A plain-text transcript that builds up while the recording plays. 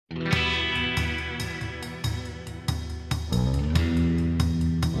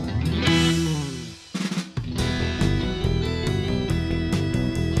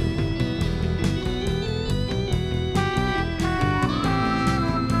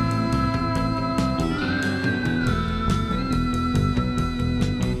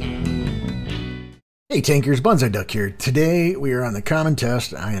Hey Tankers, Bonsai Duck here. Today we are on the common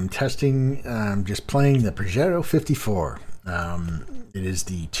test. I am testing, just playing the Progetto 54. It is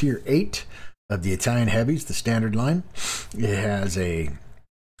the tier 8 of the Italian heavies, the standard line. It has a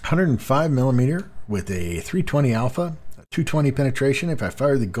 105 millimeter with a 320 alpha, 220 penetration. If I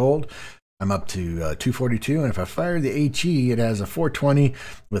fire the gold, I'm up to 242, and if I fire the HE, it has a 420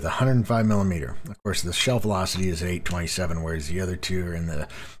 with 105 millimeter. Of course, the shell velocity is at 827, whereas the other two are in the,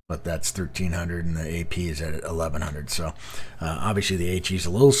 but that's 1300, and the AP is at 1100. So obviously the HE is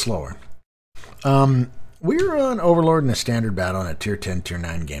a little slower. We're on Overlord in a standard battle in a tier 10, tier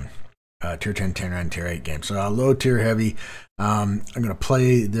 9 game. Tier 10, tier 9, tier 8 game. So low tier heavy. I'm going to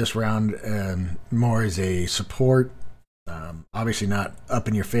play this round more as a support. Obviously not up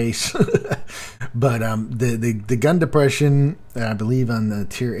in your face, but the gun depression, I believe on the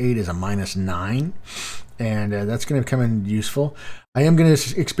tier 8 is a -9, and that's going to come in useful. I am going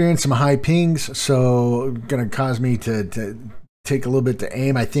to experience some high pings, so going to cause me to take a little bit to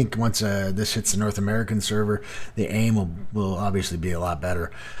aim. I think once this hits the North American server, the aim will obviously be a lot better.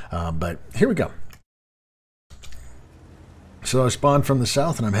 But here we go. So I spawned from the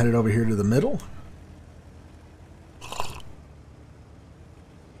south, and I'm headed over here to the middle.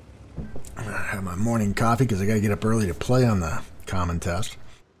 I have my morning coffee because I got to get up early to play on the common test.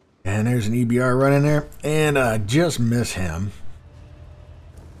 And there's an EBR running there, and I just miss him.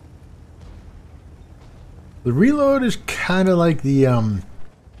 The reload is kind of like the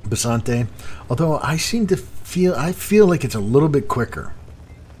Basante, although I feel like it's a little bit quicker.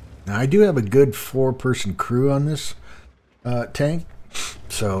 Now I do have a good 4-person crew on this tank,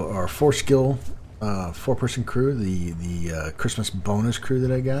 so our 4-skill 4-person crew, the Christmas bonus crew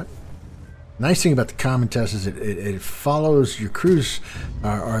that I got. Nice thing about the common test is it follows your crews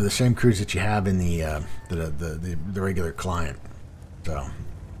are the same crews that you have in the regular client. So,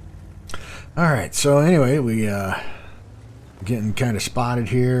 all right. So anyway, we getting kind of spotted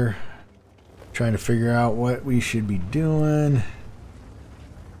here, trying to figure out what we should be doing.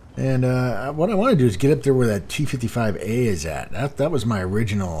 And what I want to do is get up there where that T55A is at. That was my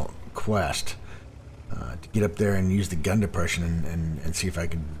original quest. To get up there and use the gun depression and see if I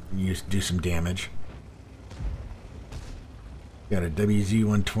could do some damage. Got a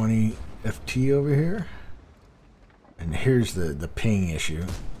WZ-120 FT over here. And here's the ping issue.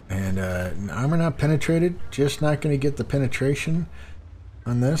 And armor not penetrated. Just not going to get the penetration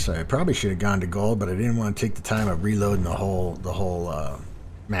on this. I probably should have gone to gold, but I didn't want to take the time of reloading the whole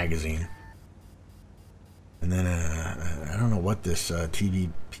magazine. And then I don't know what this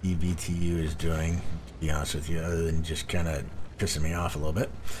PVTU is doing, to be honest with you, other than just kind of pissing me off a little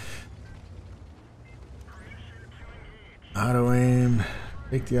bit. Auto aim,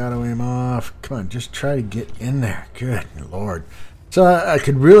 take the auto aim off. Come on, just try to get in there. Good Lord. So I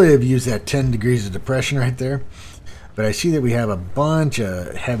could really have used that 10 degrees of depression right there, but I see that we have a bunch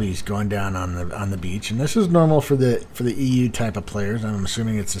of heavies going down on the beach, and this is normal for the EU type of players. I'm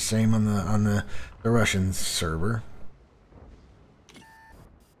assuming it's the same on the Russian server.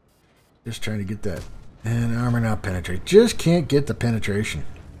 Just trying to get that. And armor not penetrate. Just can't get the penetration.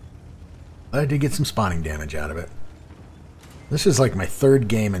 I did get some spawning damage out of it. This is like my 3rd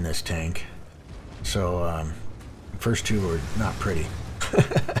game in this tank. So, first 2 were not pretty.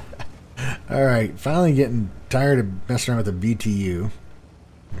 Alright, finally getting tired of messing around with the VTU.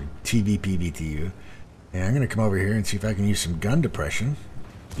 TVP VTU. And I'm going to come over here and see if I can use some gun depression.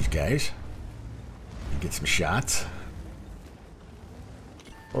 These guys. Get some shots.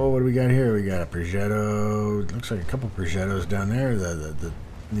 Oh, what do we got here? We got a Progetto. Looks like a couple Progettos down there. The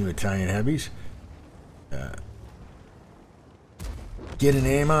new Italian heavies. Get an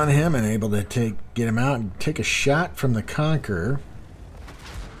aim on him and able to get him out and take a shot from the Conqueror.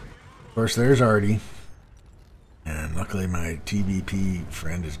 Of course, there's Artie. And luckily my TVP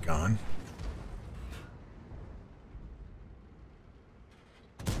friend is gone.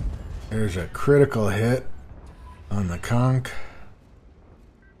 There's a critical hit on the Conk.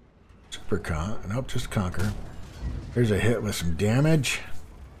 Super Conk. Nope, just Conquer. There's a hit with some damage.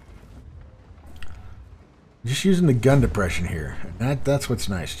 Just using the gun depression here. That's what's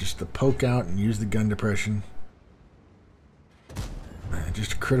nice. Just to poke out and use the gun depression.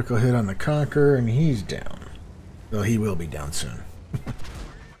 Just a critical hit on the Conqueror, and he's down. Well, he will be down soon.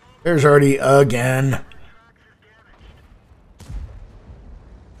 There's Artie again.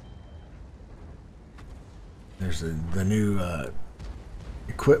 There's the new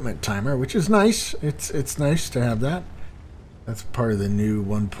equipment timer, which is nice. It's nice to have that. That's part of the new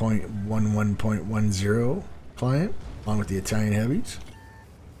 1.11.10 client, along with the Italian heavies.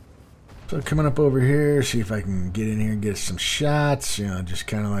 So coming up over here, see if I can get in here and get some shots. You know, just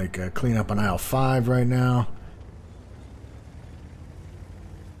kind of like clean up on aisle 5 right now.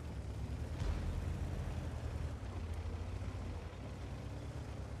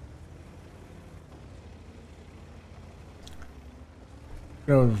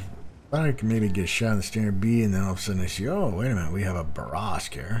 So, thought I could maybe get a shot on the standard B, and then all of a sudden I see, oh, wait a minute, we have a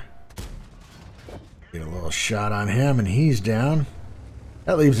Barask here. Get a little shot on him, and he's down.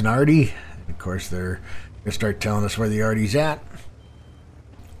 That leaves an Artie. Of course, they're going to start telling us where the Artie's at.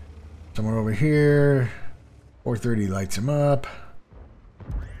 Somewhere over here. 430 lights him up.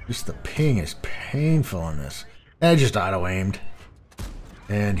 Just the ping is painful on this. I just auto-aimed.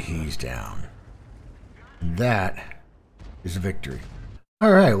 And he's down. That is a victory.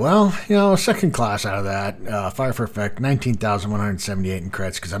 All right, well, you know, second class out of that. Fire for effect, 19,178 in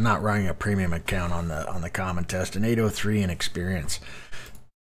creds, because I'm not running a premium account on the common test, and 803 in experience.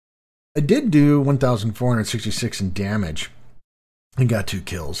 I did do 1,466 in damage and got 2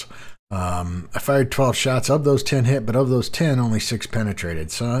 kills. I fired 12 shots. Of those 10 hit, but of those 10, only 6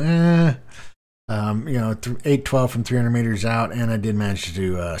 penetrated. So, you know, 8-12 from 300 meters out, and I did manage to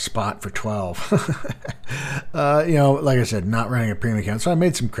do a spot for 12. You know, like I said, not running a premium account, so I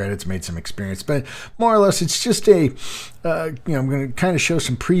made some credits, made some experience, but more or less, it's just a, you know, I'm going to kind of show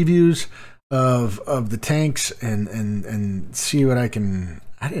some previews of the tanks and see what I can.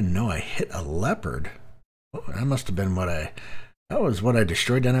 I didn't know I hit a leopard. Oh, that must have been that was what I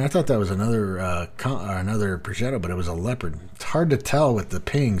destroyed down there. I thought that was another Progetto, but it was a leopard. It's hard to tell with the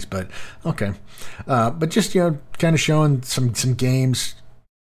pings, but okay. But just, you know, kind of showing some games,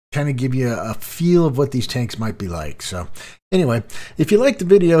 kind of give you a feel of what these tanks might be like. So anyway, if you liked the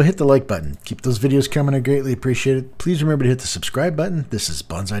video, hit the like button. Keep those videos coming. I greatly appreciate it. Please remember to hit the subscribe button. This is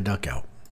Bonsai Duck out.